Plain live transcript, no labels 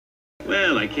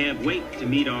Well, I can't wait to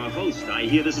meet our host. I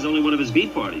hear this is only one of his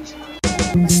beat parties.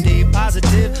 Stay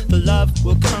positive, the love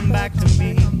will come back to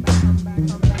me.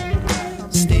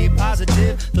 Stay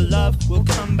positive, the love will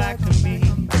come back to me.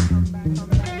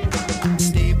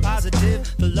 Stay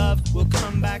positive, the love will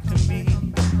come back to me.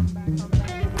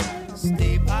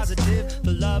 Stay positive,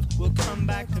 the love will come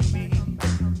back to me.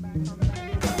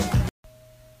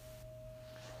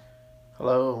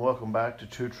 Hello and welcome back to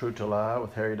Too True to Lie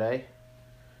with Harry Day.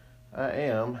 I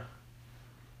am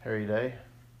Harry Day.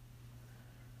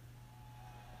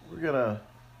 We're gonna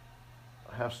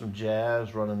have some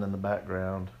jazz running in the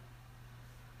background,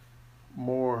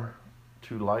 more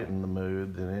to lighten the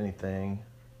mood than anything.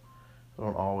 I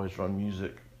don't always run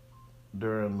music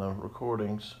during the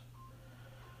recordings.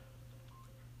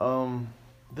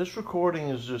 This recording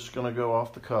is just gonna go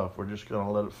off the cuff. We're just gonna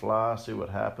let it fly, see what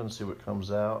happens, see what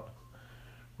comes out.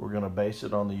 We're going to base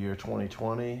it on the year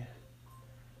 2020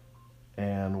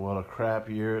 and what a crap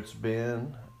year it's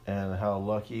been and how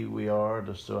lucky we are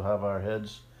to still have our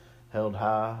heads held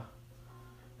high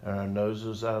and our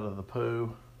noses out of the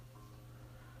poo.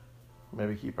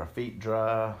 Maybe keep our feet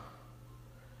dry.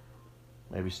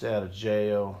 Maybe stay out of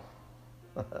jail.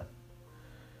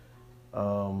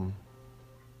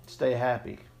 Stay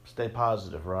happy. Stay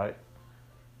positive, right?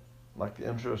 Like the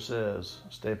intro says,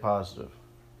 stay positive.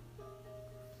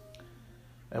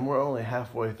 And we're only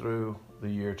halfway through the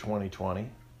year 2020.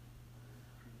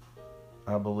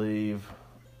 I believe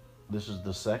this is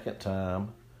the second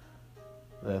time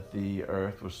that the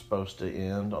earth was supposed to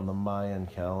end on the Mayan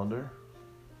calendar.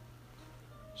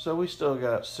 So we still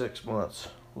got 6 months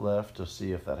left to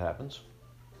see if that happens.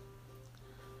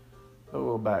 But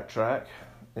we'll backtrack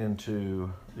into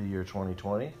the year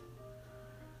 2020.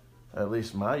 At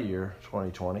least my year,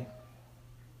 2020.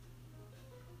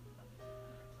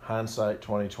 Hindsight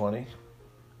 2020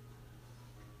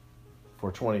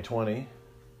 for 2020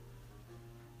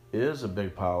 is a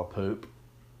big pile of poop.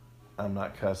 I'm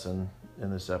not cussing in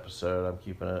this episode. I'm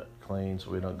keeping it clean so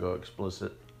we don't go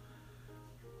explicit.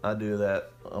 I do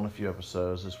that on a few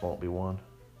episodes. This won't be one.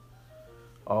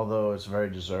 Although it's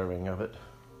very deserving of it.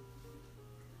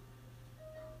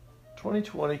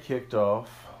 2020 kicked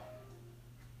off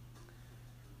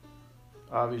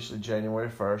obviously January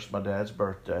 1st, my dad's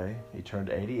birthday. He turned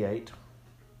 88.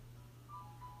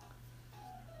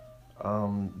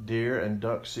 Deer and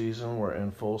duck season were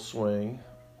in full swing.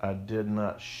 I did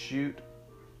not shoot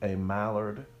a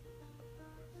mallard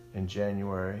in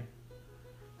January.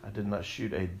 I did not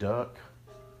shoot a duck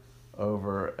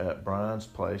over at Brian's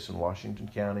place in Washington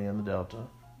County in the Delta.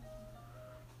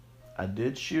 I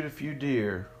did shoot a few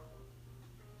deer.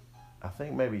 I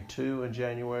think maybe 2 in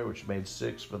January, which made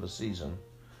 6 for the season.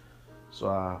 So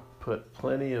I put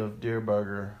plenty of deer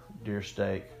burger, deer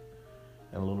steak,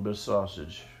 and a little bit of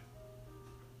sausage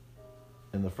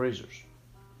in the freezers.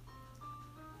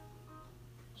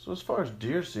 So as far as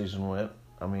deer season went,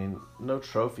 I mean, no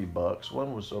trophy bucks.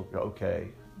 One was okay.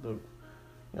 The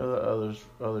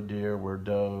other deer were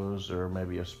does or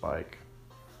maybe a spike.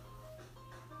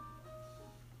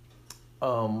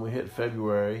 We hit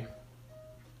February.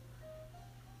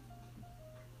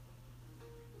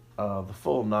 The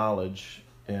full knowledge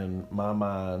in my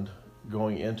mind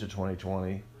going into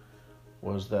 2020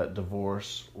 was that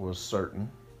divorce was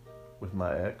certain with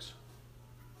my ex.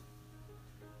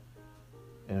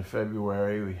 In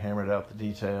February, we hammered out the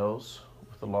details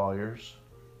with the lawyers.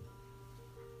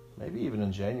 Maybe even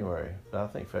in January, but I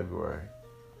think February.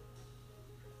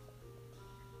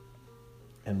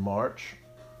 In March,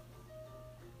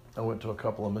 I went to a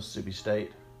couple of Mississippi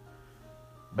State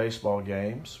baseball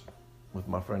games with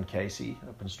my friend Casey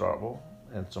up in Starkville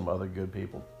and some other good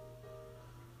people.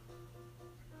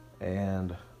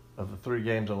 And of the 3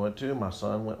 games I went to, my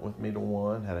son went with me to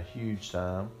one, had a huge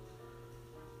time.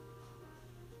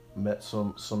 Met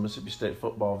some Mississippi State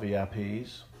football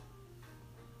VIPs.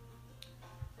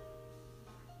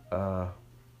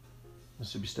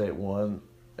 Mississippi State won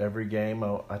every game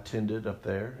I attended up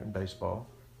there in baseball.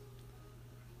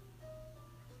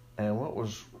 And what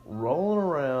was rolling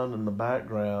around in the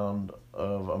background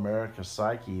of America's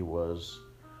psyche was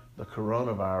the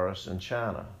coronavirus in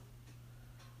China.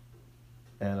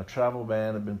 And a travel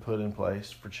ban had been put in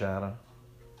place for China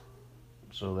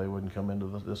so they wouldn't come into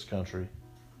this country.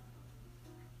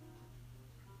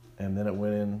 And then it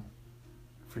went in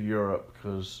for Europe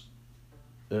because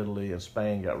Italy and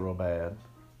Spain got real bad.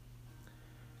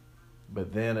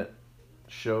 But then it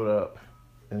showed up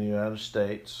in the United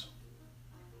States.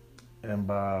 And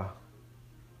by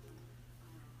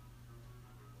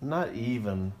not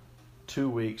even 2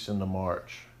 weeks into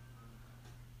March,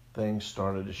 things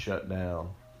started to shut down.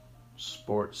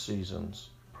 sports seasons,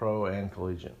 pro and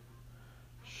collegiate,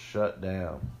 shut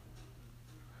down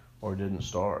or didn't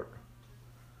start.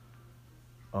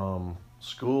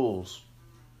 Schools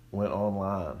went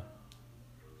online.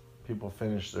 People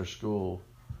finished their school.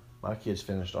 My kids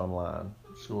finished online.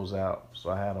 School's out, so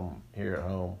I had them here at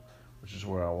home, which is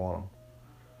where I want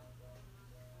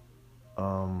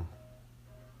them.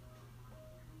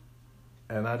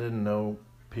 And I didn't know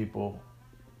people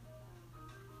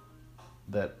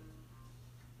that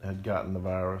had gotten the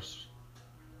virus.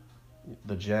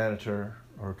 The janitor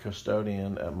or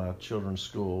custodian at my children's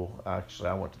school, actually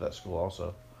I went to that school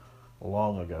also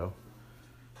long ago.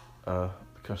 The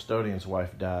custodian's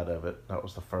wife died of it. That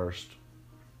was the first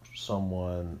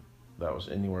someone that was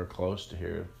anywhere close to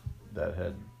here that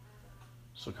had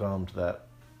succumbed to that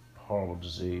horrible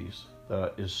disease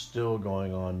that is still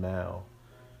going on now.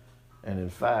 And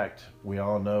in fact, we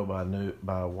all know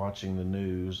by watching the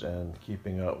news and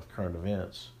keeping up with current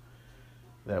events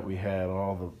that we had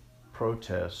all the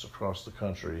protests across the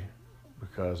country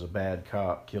because a bad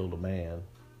cop killed a man,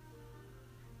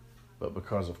 but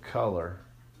because of color,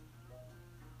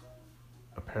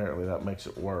 apparently that makes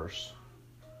it worse.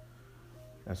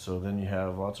 And so then you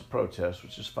have lots of protests,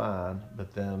 which is fine,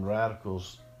 but then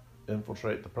radicals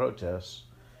infiltrate the protests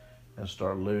and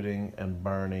start looting and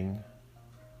burning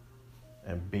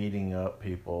and beating up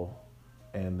people,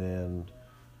 and then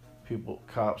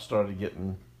cops started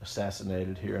getting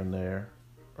assassinated here and there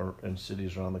or in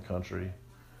cities around the country.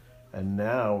 And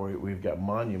now we've got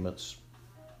monuments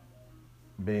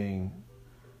being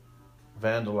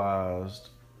vandalized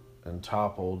and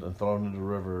toppled and thrown into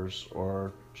rivers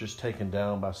or just taken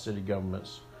down by city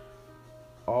governments,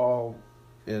 all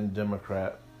in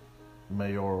Democrat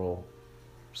mayoral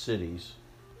cities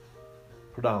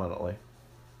predominantly.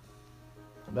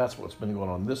 That's what's been going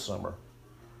on this summer.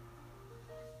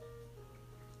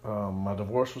 My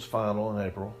divorce was final in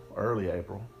April, early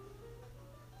April.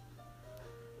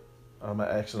 My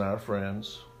ex and I are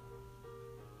friends.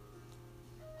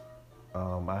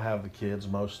 I have the kids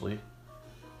mostly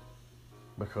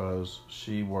because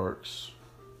she works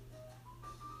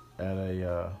at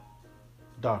a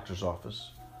doctor's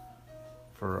office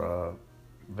for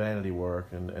vanity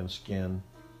work and skin.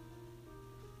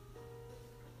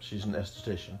 She's an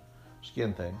esthetician,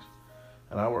 skin things.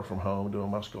 And I work from home doing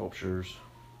my sculptures,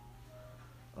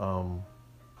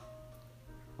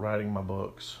 writing my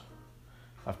books.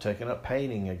 I've taken up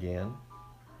painting again.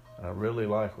 And I really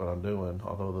like what I'm doing,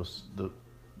 although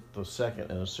the second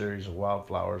in a series of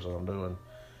wildflowers that I'm doing,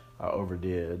 I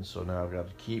overdid. So now I've got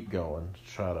to keep going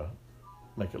to try to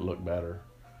make it look better.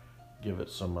 Give it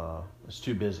some, it's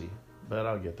too busy, but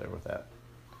I'll get there with that.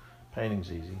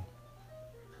 Painting's easy.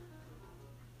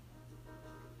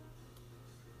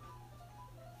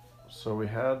 So we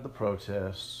had the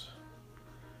protests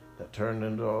that turned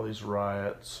into all these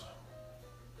riots.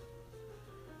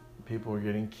 People were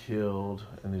getting killed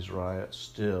in these riots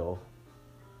still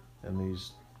in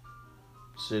these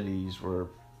cities where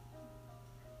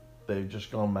they've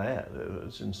just gone mad.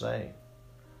 It's insane.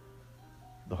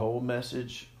 The whole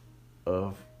message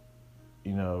of,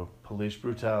 police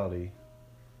brutality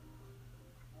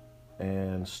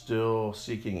and still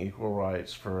seeking equal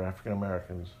rights for African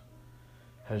Americans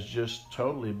has just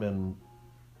totally been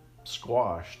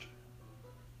squashed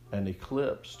and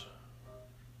eclipsed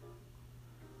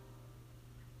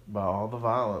by all the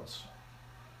violence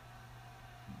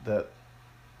that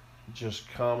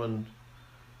just common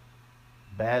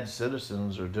bad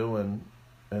citizens are doing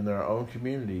in their own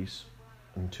communities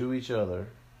and to each other.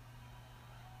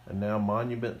 And now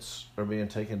monuments are being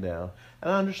taken down.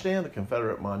 And I understand the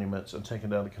Confederate monuments and taking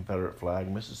down the Confederate flag.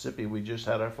 In Mississippi, we just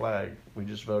had our flag. We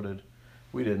just voted.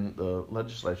 We didn't. The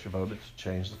legislature voted to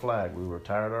change the flag. We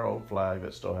retired our old flag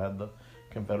that still had the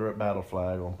Confederate battle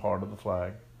flag on part of the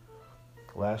flag.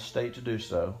 Last state to do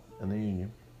so in the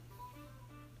Union.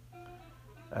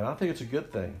 And I think it's a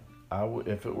good thing.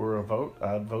 If it were a vote,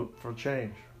 I'd vote for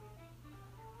change.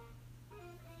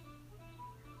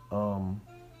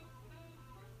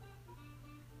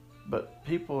 But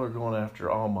people are going after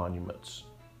all monuments.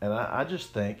 And I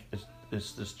just think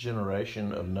it's this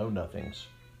generation of know-nothings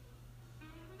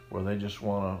where they just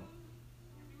want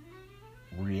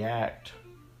to react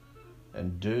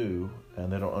and do,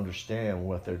 and they don't understand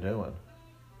what they're doing.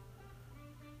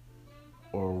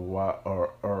 Or why,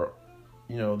 or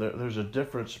there's a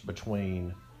difference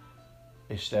between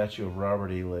a statue of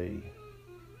Robert E. Lee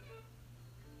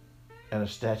and a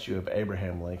statue of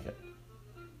Abraham Lincoln.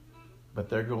 But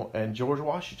they're going, and George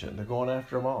Washington, they're going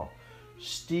after them all.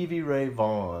 Stevie Ray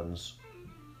Vaughan's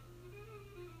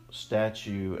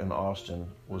statue in Austin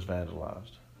was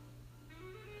vandalized.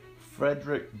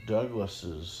 Frederick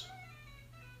Douglass's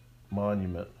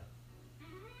monument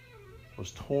was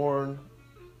torn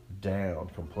down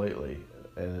completely,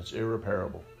 and it's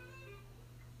irreparable.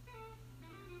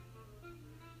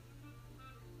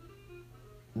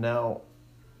 Now,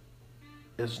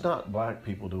 it's not black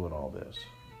people doing all this.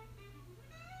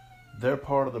 They're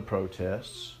part of the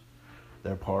protests.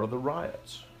 They're part of the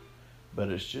riots. But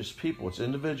it's just people. It's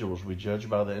individuals. We judge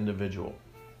by the individual.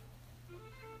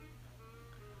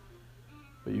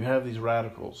 But you have these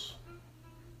radicals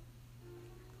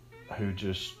who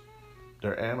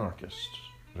they're anarchists.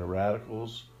 They're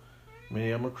radicals.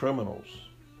 Many of them are criminals.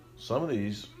 Some of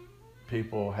these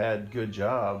people had good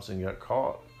jobs and got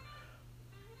caught.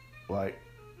 Like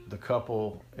the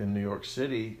couple in New York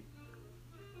City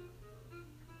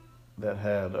that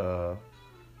had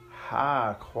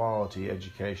high quality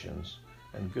educations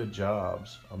and good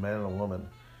jobs, a man and a woman,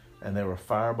 and they were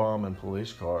firebombing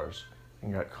police cars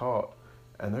and got caught,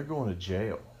 and they're going to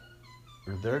jail,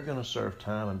 or they're going to serve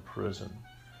time in prison,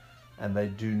 and they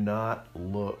do not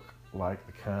look like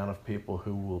the kind of people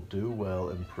who will do well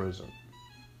in prison.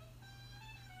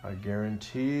 I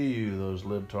guarantee you those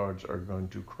libtards are going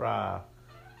to cry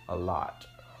a lot.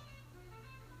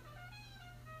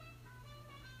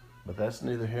 But that's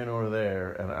neither here nor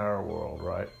there in our world,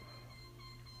 right?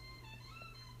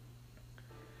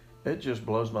 It just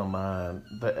blows my mind.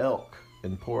 The elk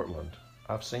in Portland,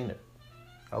 I've seen it.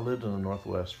 I lived in the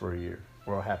Northwest for a year,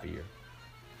 well, half a year,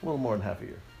 a little more than half a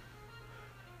year.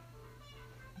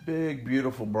 Big,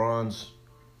 beautiful bronze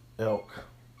elk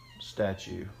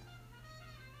statue,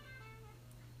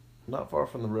 not far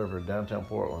from the river, downtown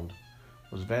Portland,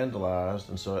 was vandalized,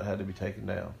 and so it had to be taken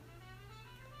down.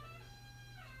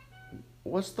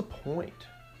 What's the point?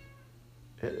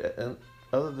 And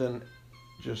other than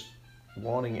just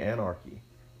wanting anarchy.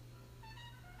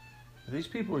 These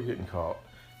people are getting caught.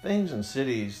 Things in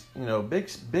cities,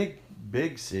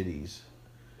 big cities.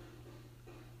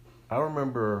 I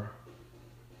remember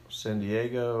San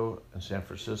Diego and San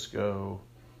Francisco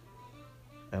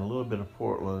and a little bit of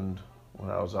Portland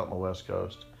when I was out on the West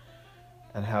Coast,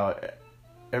 and how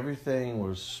everything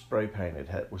was spray painted,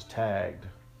 was tagged.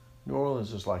 New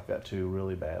Orleans is like that too,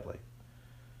 really badly.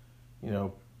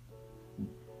 The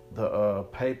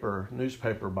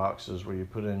newspaper boxes where you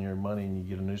put in your money and you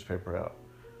get a newspaper out,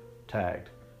 tagged.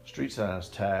 Street signs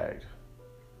tagged.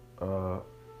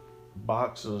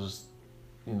 Boxes,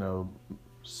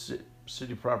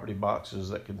 city property boxes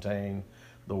that contain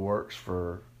the works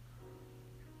for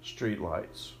street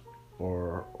lights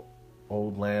or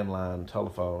old landline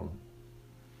telephone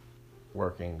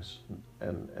workings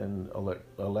and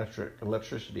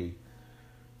electricity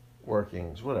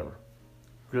workings, whatever.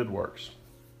 Good works,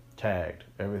 tagged.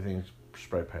 Everything's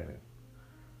spray painted.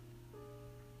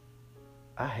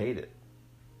 I hate it,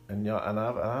 and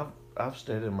I've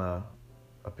stated my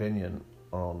opinion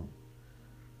on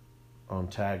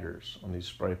taggers, on these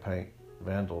spray paint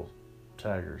vandal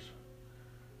taggers.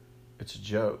 It's a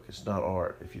joke. It's not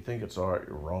art. If you think it's art,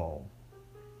 you're wrong.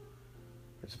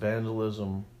 It's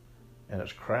vandalism, and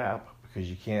it's crap because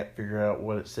you can't figure out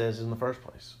what it says in the first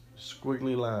place.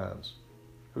 Squiggly lines.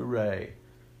 Hooray.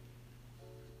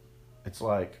 It's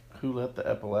like, who let the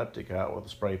epileptic out with a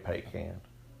spray paint can?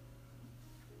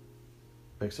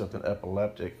 Except an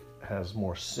epileptic has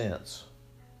more sense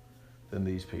than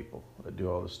these people that do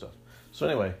all this stuff. So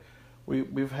anyway,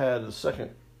 we've had the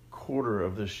second quarter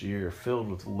of this year filled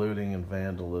with looting and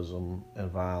vandalism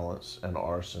and violence and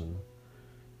arson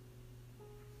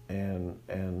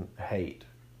and hate.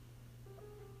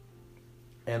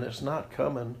 And it's not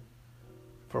coming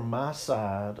from my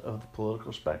side of the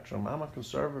political spectrum. I'm a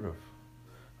conservative.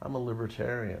 I'm a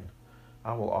libertarian.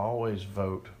 I will always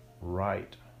vote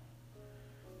right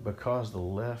because the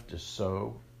left is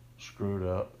so screwed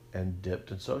up and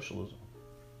dipped in socialism.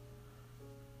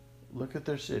 Look at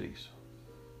their cities.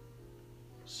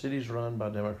 Cities run by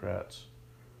Democrats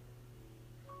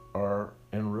are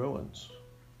in ruins.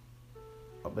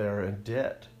 They're in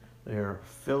debt. They're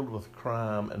filled with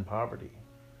crime and poverty.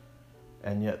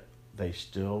 And yet they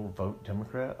still vote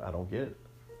Democrat? I don't get it.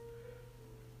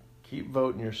 Keep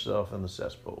voting yourself in the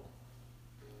cesspool.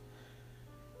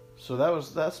 So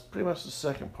that's pretty much the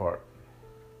second part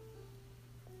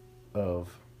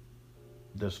of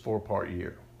this 4-part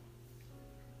year.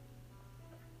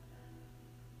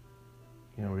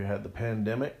 We had the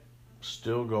pandemic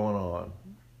still going on,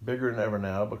 bigger than ever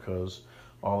now because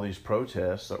all these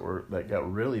protests that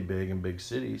got really big in big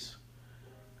cities,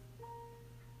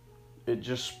 it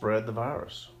just spread the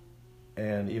virus.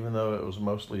 And even though it was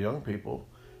mostly young people,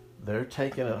 they're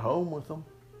taking it home with them.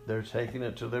 They're taking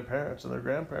it to their parents and their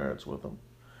grandparents with them.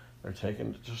 They're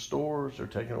taking it to stores. They're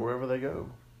taking it wherever they go.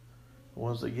 The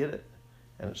ones that get it.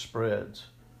 And it spreads.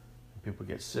 And people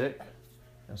get sick.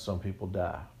 And some people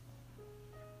die.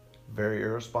 Very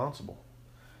irresponsible.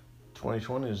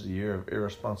 2020 is the year of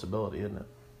irresponsibility, isn't it?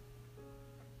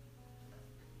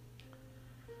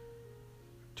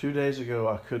 2 days ago,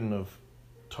 I couldn't have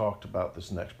talked about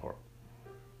this next part.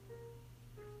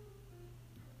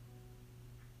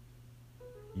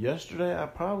 Yesterday, I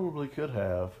probably could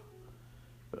have,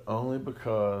 but only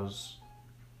because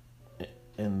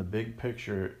in the big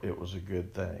picture, it was a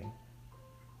good thing.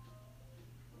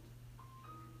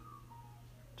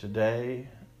 Today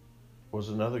was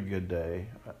another good day.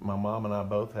 My mom and I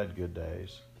both had good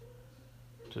days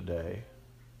today.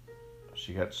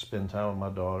 She got to spend time with my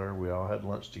daughter. We all had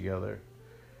lunch together,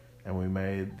 and we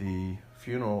made the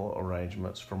funeral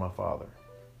arrangements for my father.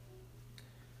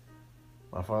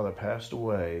 My father passed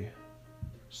away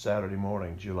Saturday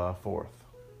morning, July 4th,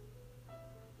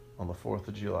 on the 4th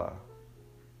of July.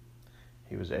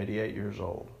 He was 88 years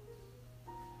old.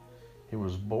 He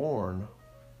was born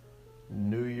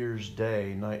New Year's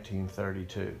Day,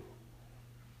 1932.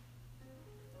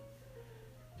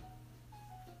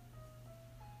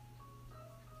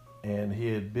 And he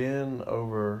had been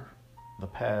over the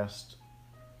past,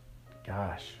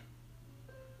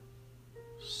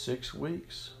 6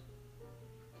 weeks.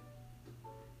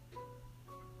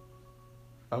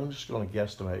 I'm just going to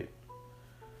guesstimate.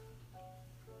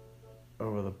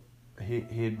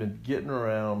 He had been getting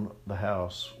around the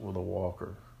house with a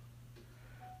walker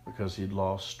because he'd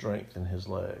lost strength in his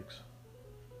legs.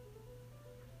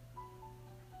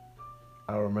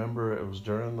 I remember it was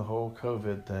during the whole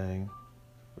COVID thing,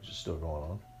 which is still going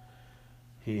on.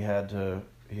 He had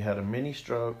a mini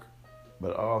stroke,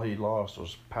 but all he lost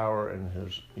was power in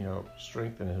his,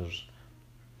 strength in his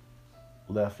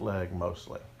left leg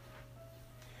mostly.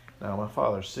 Now my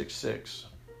father's 6'6".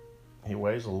 He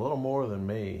weighs a little more than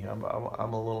me. I'm a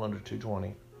little under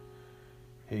 220.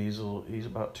 He's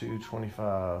about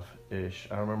 225-ish.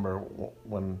 I remember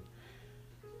when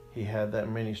he had that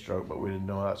mini stroke, but we didn't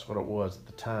know that's what it was at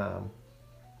the time.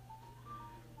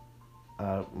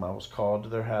 I was called to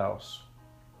their house,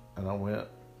 and I went,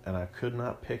 and I could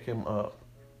not pick him up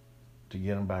to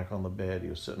get him back on the bed. He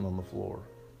was sitting on the floor,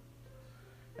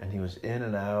 and he was in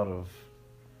and out of,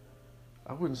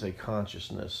 I wouldn't say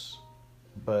consciousness,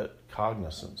 but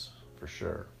cognizance for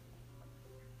sure.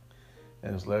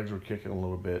 And his legs were kicking a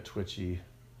little bit, twitchy.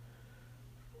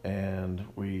 And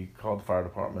we called the fire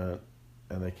department,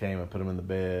 and they came and put him in the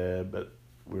bed. But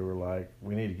we were like,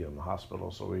 we need to get him to the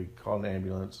hospital. So we called an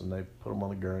ambulance, and they put him on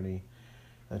the gurney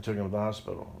and took him to the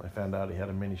hospital. They found out he had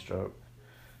a mini stroke.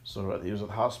 So he was at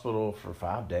the hospital for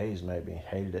 5 days maybe.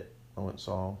 Hated it. I went and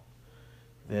saw him.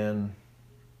 Then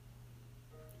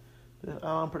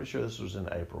I'm pretty sure this was in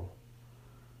April.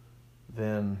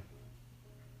 Then,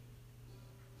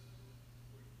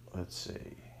 let's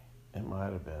see, it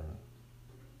might have been,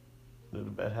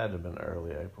 it had to have been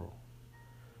early April.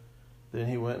 Then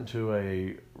he went into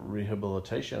a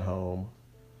rehabilitation home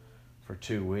for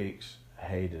 2 weeks.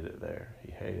 Hated it there.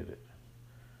 He hated it.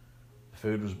 The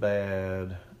food was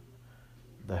bad.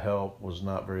 The help was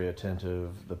not very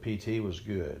attentive. The PT was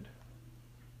good.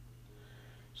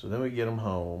 So then we get him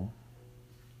home,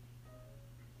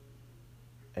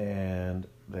 and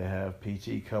they have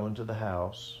PT coming to the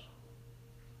house,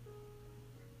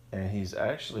 and he's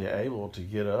actually able to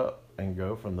get up and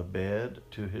go from the bed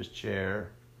to his chair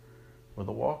with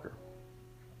a walker.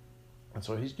 And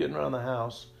so he's getting around the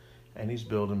house, and he's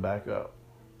building back up.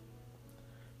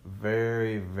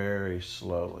 Very, very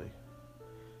slowly.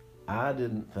 I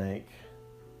didn't think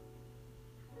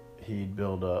he'd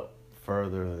build up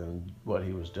further than what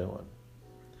he was doing.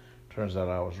 Turns out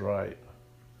I was right.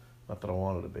 Not that I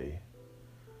wanted to be.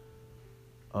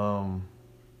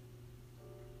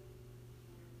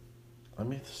 Let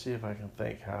me see if I can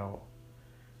think how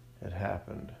it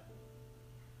happened.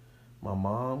 My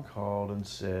mom called and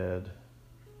said,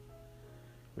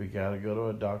 we got to go to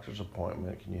a doctor's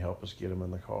appointment. Can you help us get him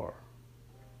in the car?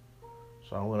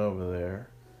 So I went over there,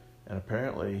 and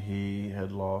apparently he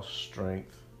had lost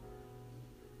strength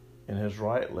in his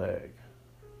right leg.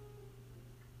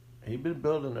 He'd been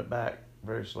building it back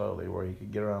very slowly where he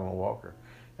could get around on a walker.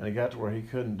 And it got to where he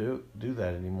couldn't do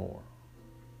that anymore.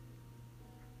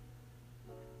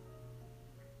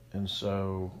 And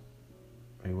so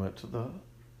he went to the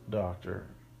doctor.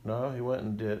 No, he went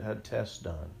and had tests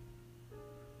done.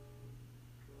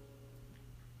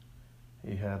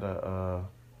 He had a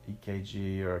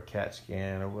EKG or a CAT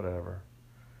scan or whatever.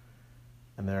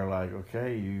 And they're like,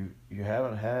 okay, you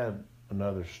haven't had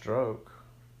another stroke,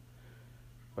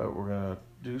 but we're going to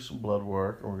do some blood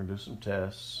work and we're going to do some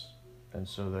tests. And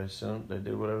so they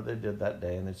did whatever they did that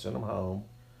day and they sent him home.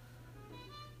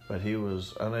 But he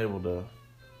was unable to,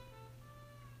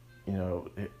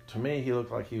 to me, he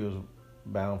looked like he was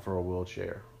bound for a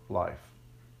wheelchair life.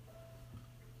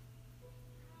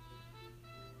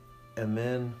 And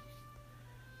then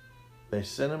they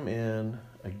sent him in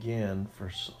again for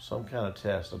some kind of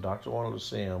test. The doctor wanted to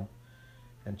see him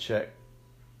and check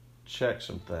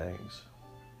some things.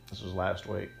 This was last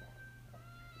week.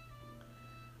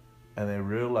 And they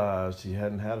realized he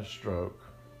hadn't had a stroke.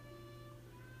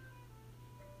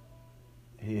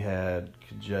 He had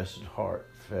congested heart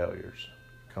failures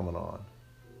coming on.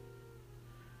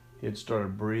 He had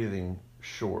started breathing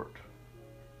short.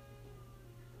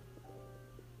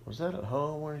 Was that at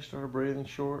home when he started breathing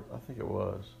short? I think it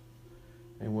was.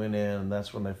 He went in, and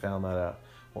that's when they found that out.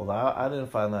 Well, I didn't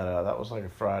find that out. That was like a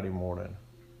Friday morning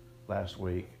last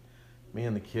week. Me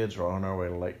and the kids were on our way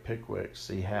to Lake Pickwick,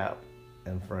 see Hap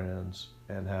and friends,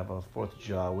 and have a 4th of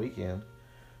July weekend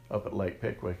up at Lake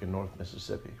Pickwick in North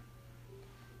Mississippi.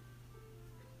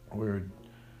 We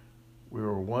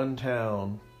were one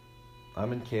town.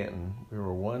 I'm in Canton. We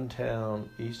were one town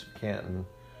east of Canton,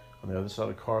 on the other side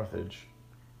of Carthage,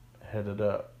 headed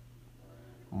up.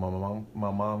 My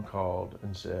mom called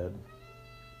and said,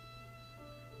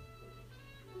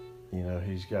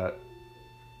 he's got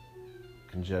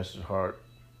congested heart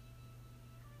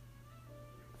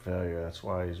failure. That's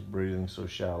why he's breathing so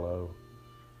shallow.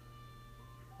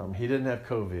 He didn't have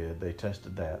COVID. They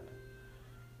tested that.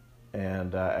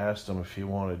 And I asked him if he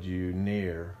wanted you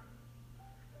near.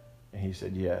 And he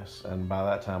said yes. And by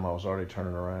that time, I was already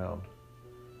turning around.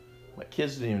 My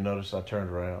kids didn't even notice I turned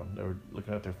around. They were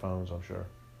looking at their phones, I'm sure.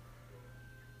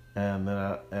 And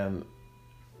then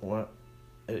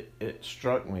it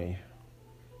struck me.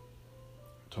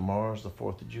 Tomorrow's the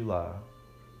 4th of July.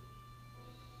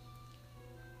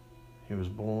 He was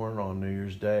born on New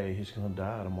Year's Day. He's going to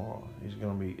die tomorrow. He's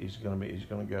going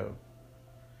to go.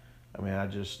 I mean, I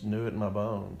just knew it in my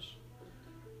bones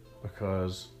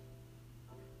because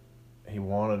he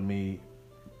wanted me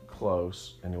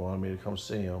close and he wanted me to come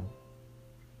see him.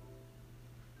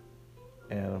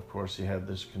 And of course, he had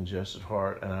this congested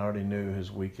heart, and I already knew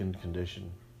his weakened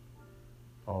condition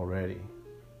already,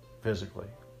 physically.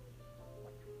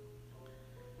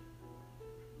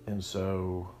 And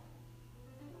so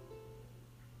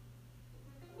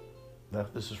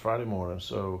this is Friday morning.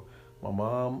 So my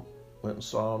mom went and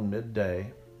saw him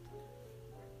midday,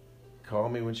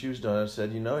 called me when she was done and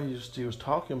said, he was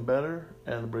talking better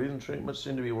and the breathing treatment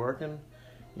seemed to be working.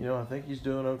 I think he's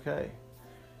doing okay.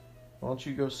 Why don't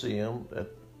you go see him at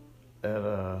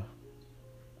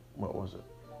what was it?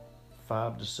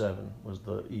 5 to 7 was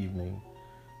the evening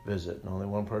visit, and only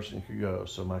one person could go,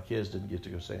 so my kids didn't get to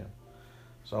go see him.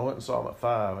 So I went and saw him at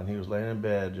 5, and he was laying in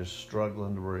bed just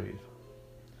struggling to breathe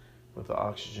with the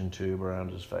oxygen tube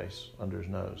around his face, under his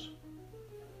nose.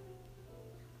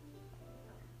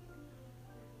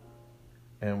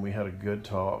 And we had a good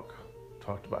talked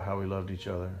about how we loved each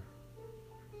other.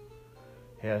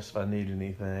 He asked if I needed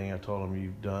anything. I told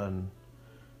him,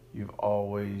 you've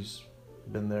always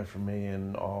been there for me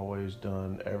and always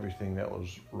done everything that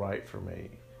was right for me.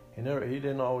 He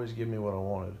didn't always give me what I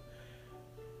wanted,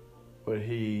 but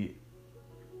he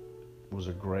was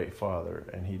a great father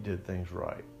and he did things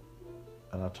right.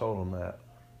 And I told him that.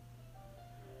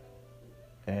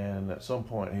 And at some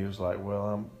point he was like,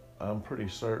 well, I'm pretty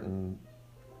certain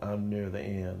I'm near the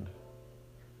end.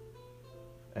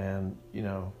 And,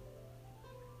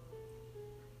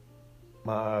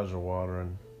 my eyes are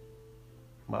watering.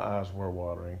 My eyes were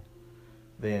watering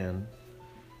then,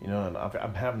 and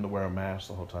I'm having to wear a mask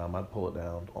the whole time. I'd pull it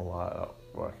down a lot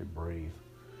where I could breathe.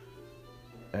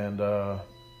 And I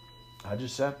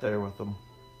just sat there with them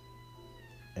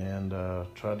and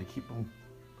tried to keep them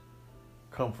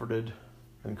comforted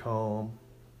and calm.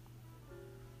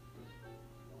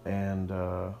 And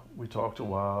we talked a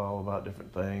while about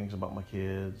different things, about my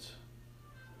kids.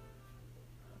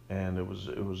 And it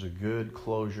was a good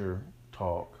closure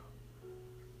talk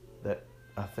that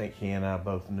I think he and I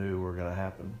both knew were going to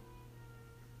happen.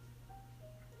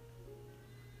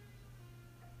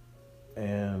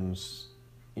 And,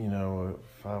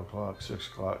 5 o'clock, 6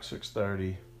 o'clock,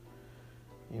 6:30,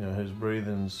 his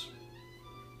breathing's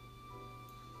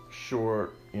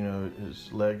short,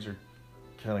 his legs are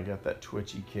kind of got that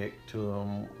twitchy kick to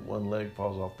him. One leg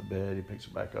falls off the bed, he picks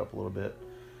it back up a little bit.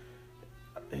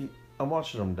 I'm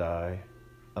watching him die,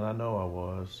 and I know I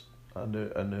was. I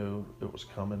knew it was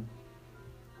coming.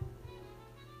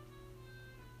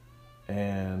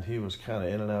 And he was kind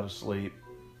of in and out of sleep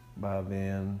by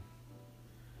then.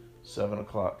 7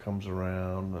 o'clock comes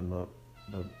around, and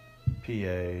the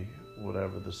PA,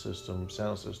 whatever the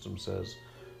sound system says,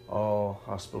 all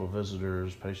hospital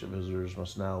visitors, patient visitors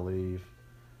must now leave.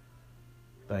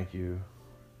 Thank you.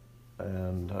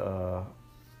 And I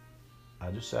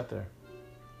just sat there.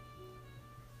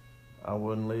 I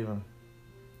wasn't leaving.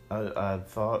 I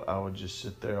thought I would just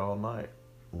sit there all night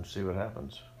and see what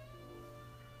happens.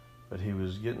 But he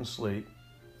was getting sleep.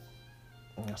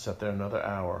 I sat there another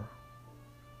hour.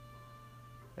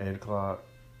 8 o'clock.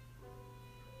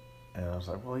 And I was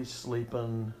like, well, he's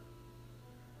sleeping.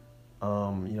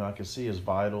 I could see his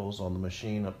vitals on the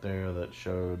machine up there that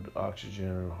showed oxygen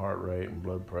and heart rate and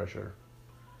blood pressure.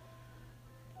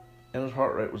 And his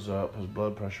heart rate was up. His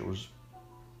blood pressure was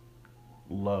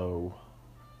low.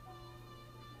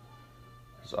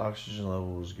 His oxygen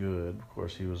level was good. Of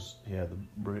course, he had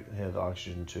the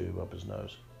oxygen tube up his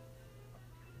nose.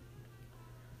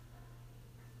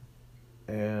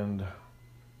 And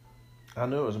I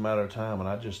knew it was a matter of time, and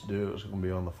I just knew it was going to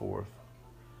be on the 4th.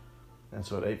 And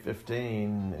so at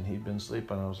 8:15, and he'd been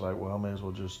sleeping, I was like, well, I may as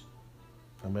well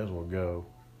go.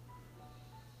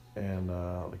 And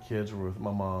the kids were with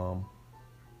my mom.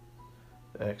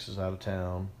 The ex is out of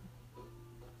town,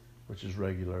 which is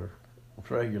regular. It's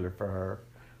regular for her.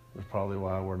 That's probably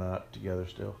why we're not together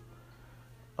still.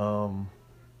 I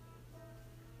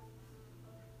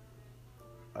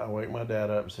wake my dad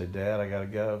up and say, Dad, I gotta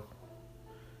go.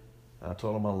 I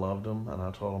told him I loved him, and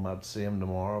I told him I'd see him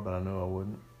tomorrow, but I knew I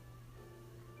wouldn't.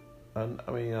 I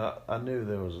knew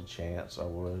there was a chance I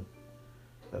would,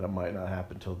 that it might not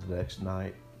happen till the next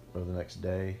night or the next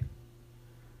day.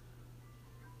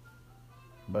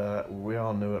 But we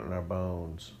all knew it in our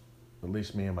bones. At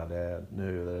least me and my dad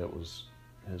knew that it was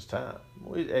his time.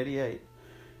 Well, he's 88.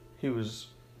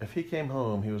 If he came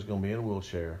home, he was going to be in a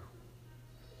wheelchair.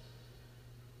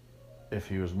 If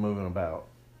he was moving about.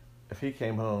 If he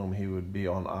came home, he would be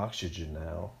on oxygen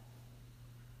now,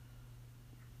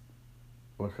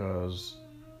 because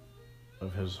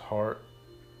of his heart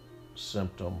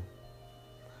symptom,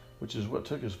 which is what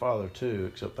took his father too,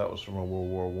 except that was from a World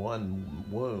War I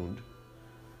wound,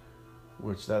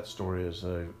 which that story is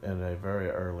in a very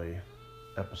early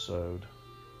episode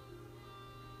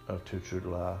of Too True to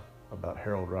Lie about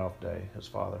Harold Ralph Day, his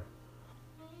father.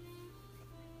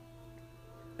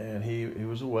 And he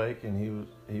was awake, and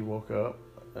he woke up,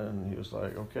 and he was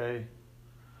like, okay,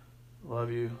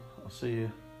 love you, I'll see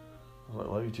you. I was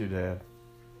like, love you too, Dad.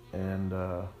 And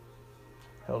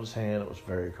held his hand. It was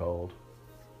very cold.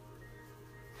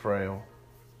 Frail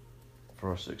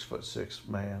for a 6'6"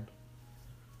 man.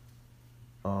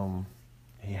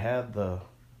 He had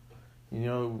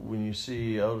when you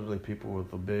see elderly people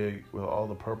with all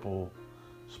the purple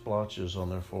splotches on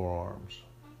their forearms,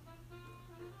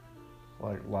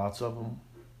 like lots of them.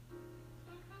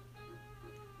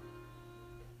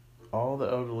 All the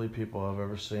elderly people I've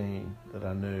ever seen that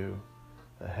I knew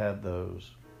that had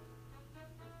those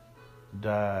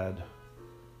died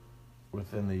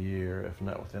within the year, if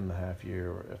not within the half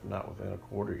year, or if not within a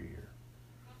quarter year.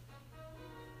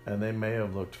 And they may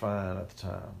have looked fine at the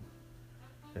time.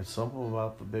 It's something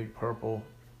about the big purple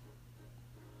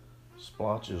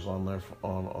splotches on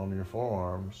your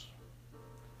forearms.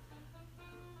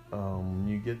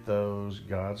 You get those,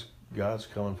 God's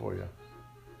coming for you.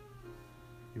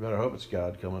 You better hope it's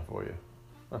God coming for you.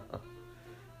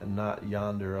 And not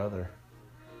yonder other.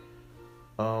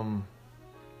 And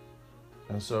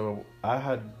so I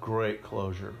had great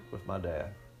closure with my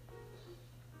dad.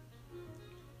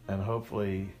 And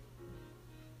hopefully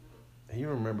he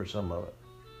remembered some of it.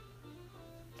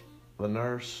 The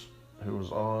nurse who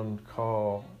was on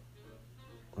call,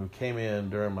 who came in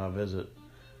during my visit,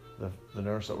 the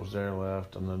nurse that was there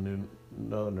left, and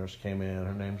another nurse came in.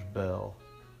 Her name's Belle.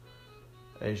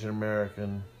 Asian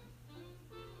American,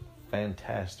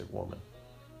 fantastic woman.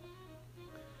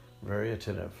 Very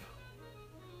attentive.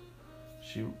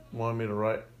 She wanted me to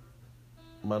write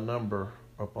my number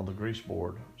up on the grease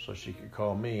board so she could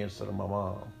call me instead of my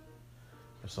mom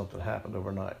if something happened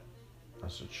overnight. I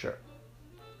said, sure.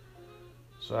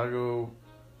 So I go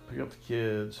pick up the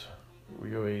kids, we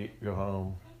go eat, go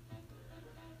home,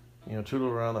 tootle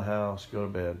around the house, go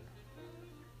to bed.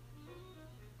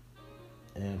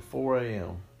 And 4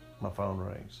 a.m., my phone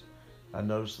rings. I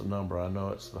notice the number. I know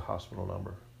it's the hospital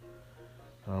number.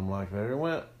 And I'm like, there it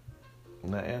went.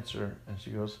 And I answer, and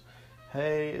she goes,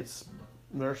 hey, it's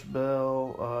Nurse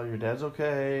Bell. Your dad's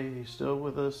okay. He's still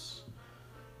with us.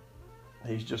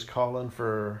 He's just calling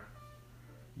for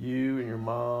you and your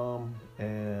mom,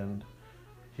 and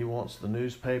he wants the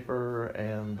newspaper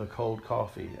and the cold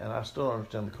coffee. And I still don't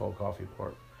understand the cold coffee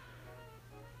part.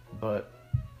 But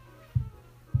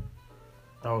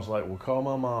I was like, well, call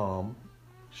my mom.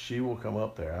 She will come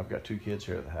up there. I've got 2 kids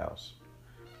here at the house.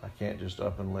 I can't just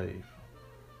up and leave.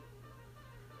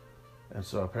 And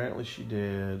so apparently she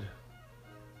did.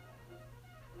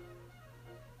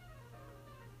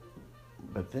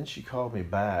 But then she called me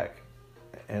back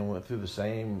and went through the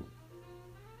same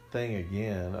thing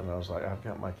again. And I was like, I've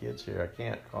got my kids here. I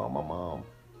can't call my mom.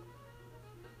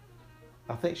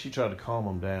 I think she tried to calm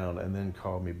him down and then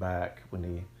called me back when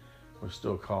he was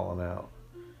still calling out.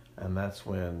 And that's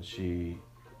when she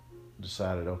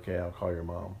decided, okay, I'll call your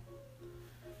mom.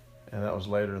 And that was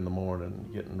later in the morning,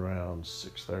 getting around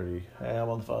 6:30. Hey, I'm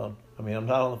on the phone. I'm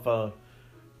not on the phone.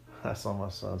 I saw my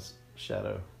son's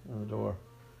shadow in the door,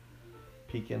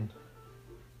 peeking.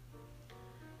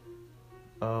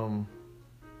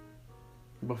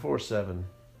 Before 7,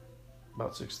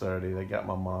 about 6:30, they got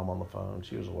my mom on the phone.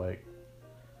 She was awake.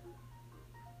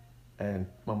 And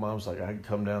my mom's like, I can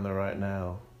come down there right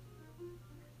now.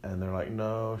 And they're like,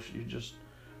 no, you just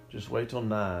wait till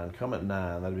 9. Come at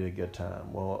 9. That'd be a good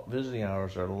time. Well, visiting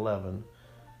hours are at 11.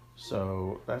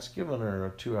 So that's giving her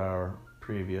a 2-hour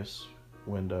previous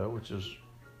window, which is,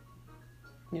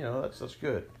 that's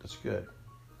good. That's good.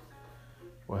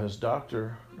 Well, his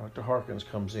Dr. Harkins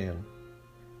comes in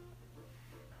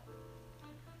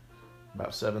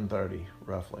about 7:30,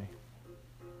 roughly.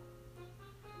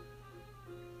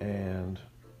 And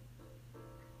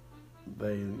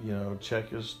they, check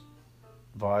his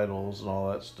vitals and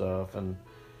all that stuff, and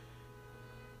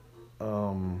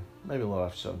maybe a little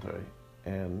after 7:30.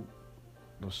 And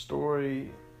the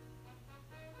story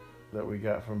that we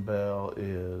got from Belle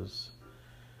is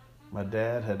my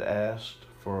dad had asked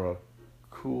for a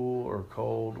cool or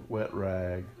cold wet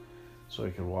rag so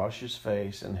he could wash his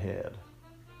face and head.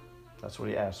 That's what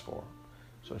he asked for.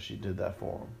 So she did that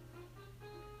for him.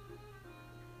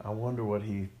 I wonder what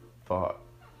he thought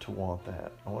to want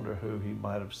that. I wonder who he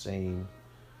might have seen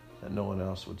that no one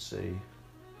else would see.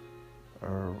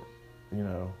 Or,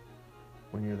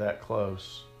 when you're that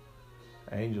close,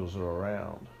 angels are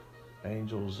around.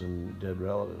 Angels and dead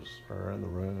relatives are in the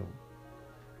room.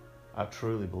 I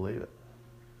truly believe it.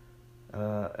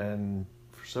 And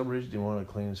for some reason, he wanted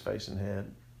to clean his face and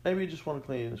head. Maybe he just wanted to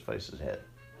clean his face and head.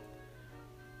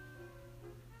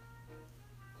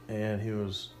 And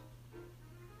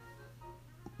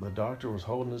the doctor was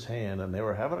holding his hand, and they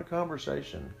were having a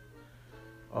conversation.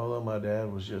 Although my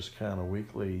dad was just kind of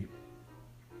weakly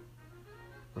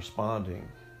responding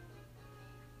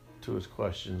to his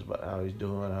questions about how he's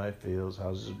doing, how he feels,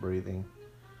 how's his breathing.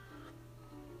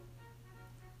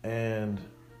 And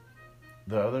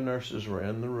the other nurses were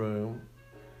in the room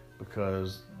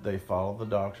because they follow the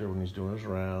doctor when he's doing his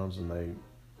rounds, and they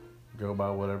go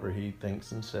by whatever he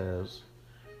thinks and says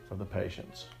for the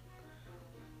patients.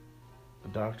 The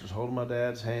doctor's holding my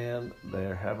dad's hand.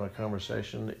 They're having a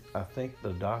conversation. I think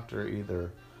the doctor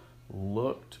either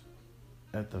looked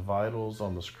at the vitals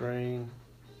on the screen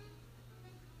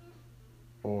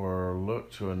or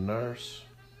looked to a nurse.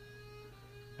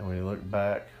 And when he looked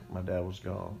back, my dad was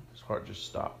gone. His heart just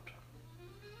stopped.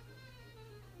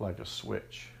 Like a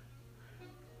switch.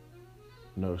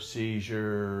 No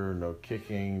seizure, no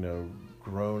kicking, no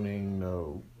groaning,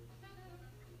 no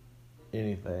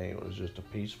anything. It was just a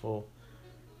peaceful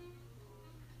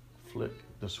flick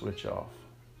the switch off.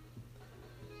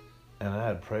 And I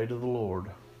had prayed to the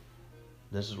Lord.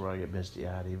 This is where I get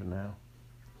misty-eyed even now.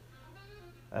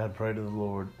 I had prayed to the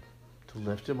Lord to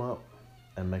lift him up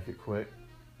and make it quick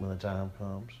when the time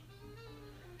comes.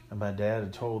 And my dad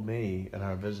had told me in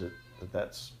our visit that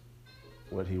that's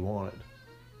what he wanted.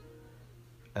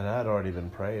 And I'd already been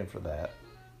praying for that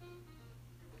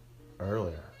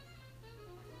earlier.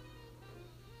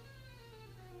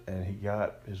 And he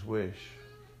got his wish.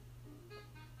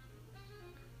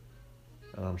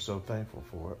 And I'm so thankful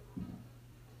for it.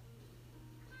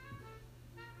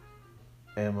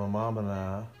 And my mom and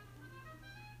I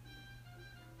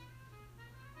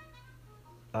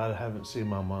haven't seen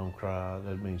my mom cry.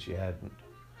 That means she hadn't.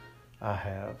 I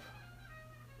have.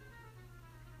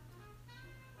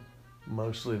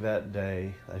 Mostly that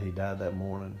day that he died that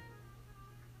morning.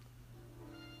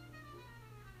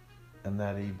 And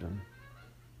that evening.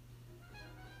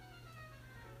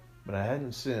 But I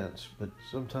hadn't since. But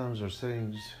sometimes there's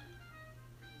things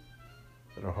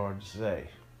that are hard to say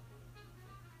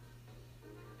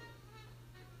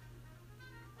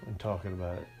when talking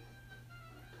about it.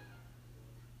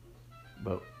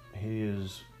 But he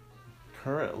is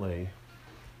currently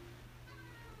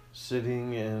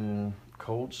sitting in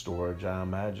cold storage, I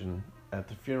imagine, at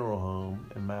the funeral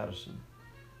home in Madison.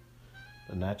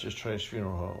 The Natchez Trace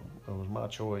Funeral Home. It was my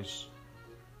choice.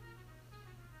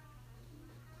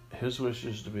 His wish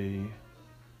is to be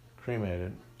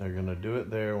cremated. They're going to do it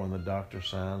there when the doctor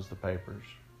signs the papers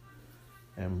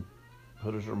and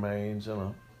put his remains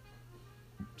in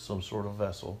some sort of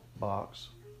vessel, box.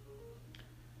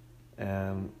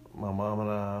 And my mom and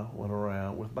I went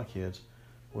around with my kids,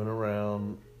 went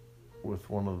around with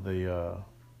one of the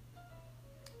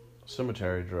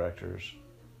cemetery directors,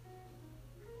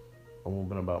 a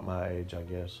woman about my age, I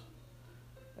guess.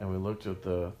 And we looked at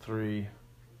the 3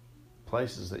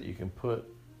 places that you can put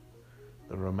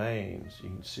the remains. You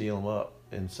can seal them up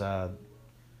inside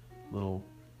little,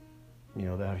 they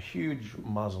have a huge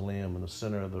mausoleum in the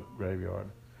center of the graveyard.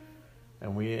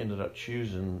 And we ended up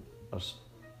choosing a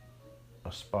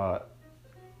spot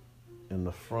in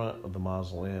the front of the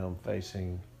mausoleum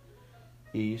facing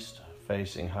east,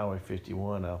 facing Highway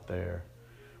 51 out there,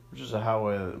 which is a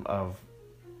highway that I've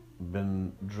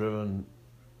been driven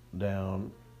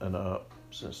down and up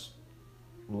since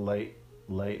late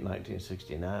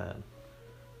 1969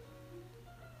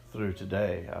 through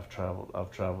today. I've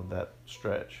traveled that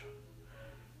stretch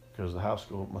because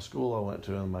my school I went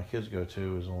to and my kids go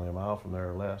to is only a mile from there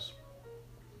or less.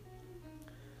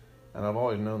 And I've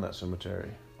always known that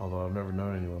cemetery, although I've never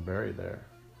known anyone buried there.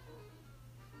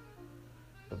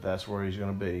 But that's where he's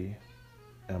going to be.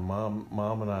 And mom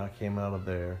and I came out of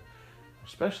there,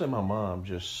 especially my mom,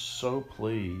 just so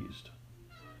pleased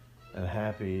and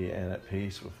happy and at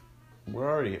peace with. We're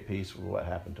already at peace with what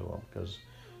happened to him because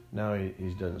now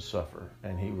he doesn't suffer,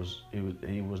 and he was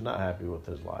not happy with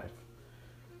his life,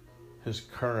 his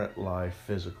current life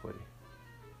physically,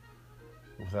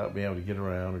 without being able to get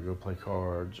around or go play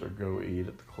cards or go eat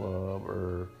at the club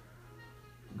or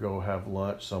go have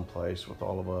lunch someplace with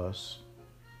all of us.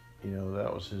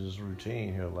 That was his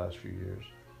routine here the last few years,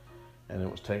 and it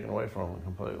was taken away from him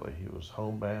completely. He was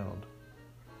homebound,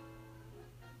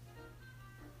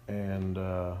 and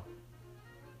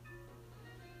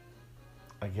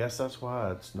I guess that's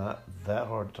why it's not that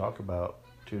hard to talk about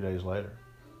 2 days later.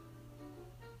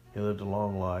 He lived a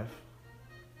long life,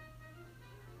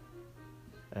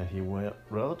 and he went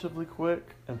relatively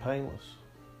quick and painless.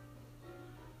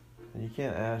 And you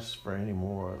can't ask for any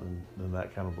more than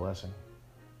that kind of blessing.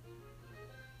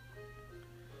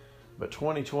 But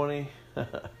 2020,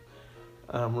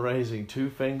 I'm raising 2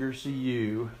 fingers to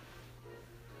you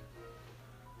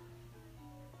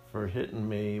for hitting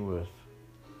me with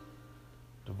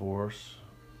divorce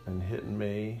and hitting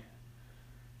me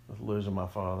with losing my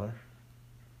father,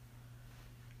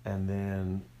 and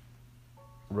then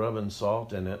rubbing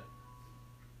salt in it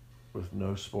with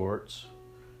no sports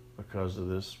because of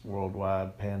this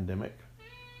worldwide pandemic.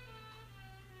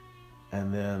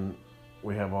 And then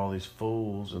we have all these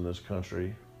fools in this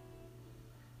country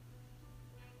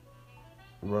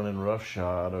running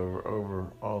roughshod over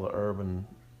all the urban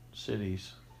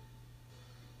cities.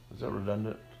 Is that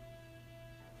redundant?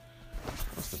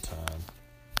 What's the time?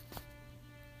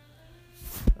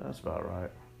 That's about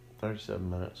right. 37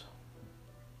 minutes.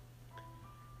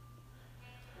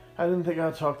 I didn't think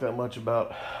I'd talk that much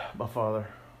about my father,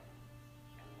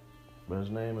 but his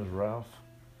name is Ralph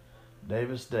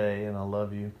Davis Day, and I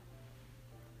love you,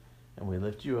 and we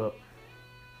lift you up,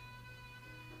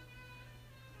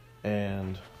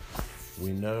 and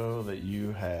we know that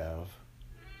you have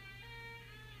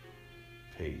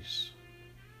peace.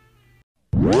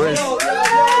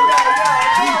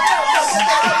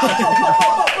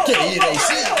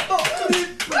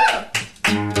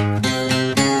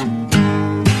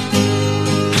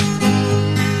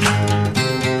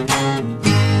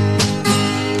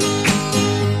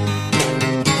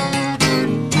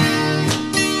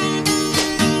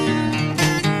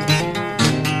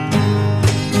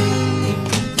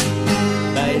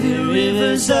 By the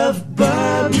rivers of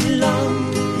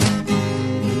Babylon,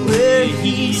 where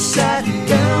he sat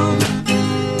down,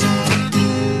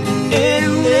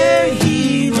 and there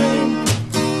he went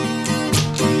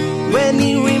when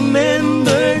he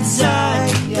remembered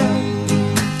Zion.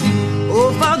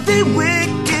 Oh, how the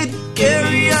wicked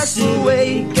carry us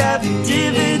away,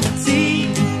 captivity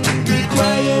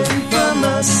requiring from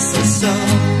us a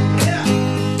song.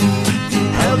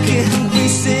 How can we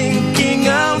sing King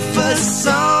Alpha's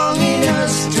song in a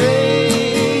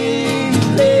strange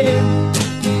land?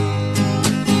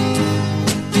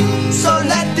 So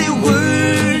let the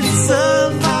words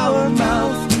of our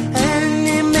mouth and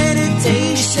the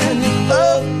meditation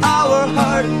of our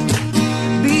heart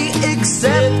be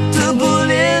acceptable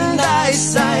in thy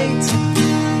sight.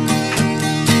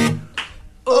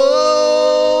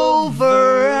 Override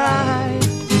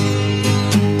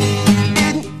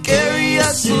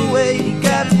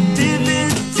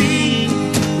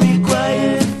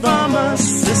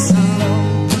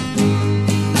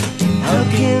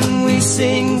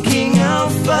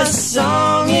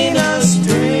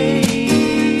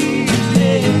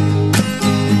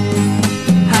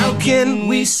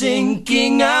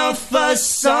sinking our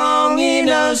first song in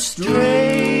a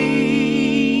strange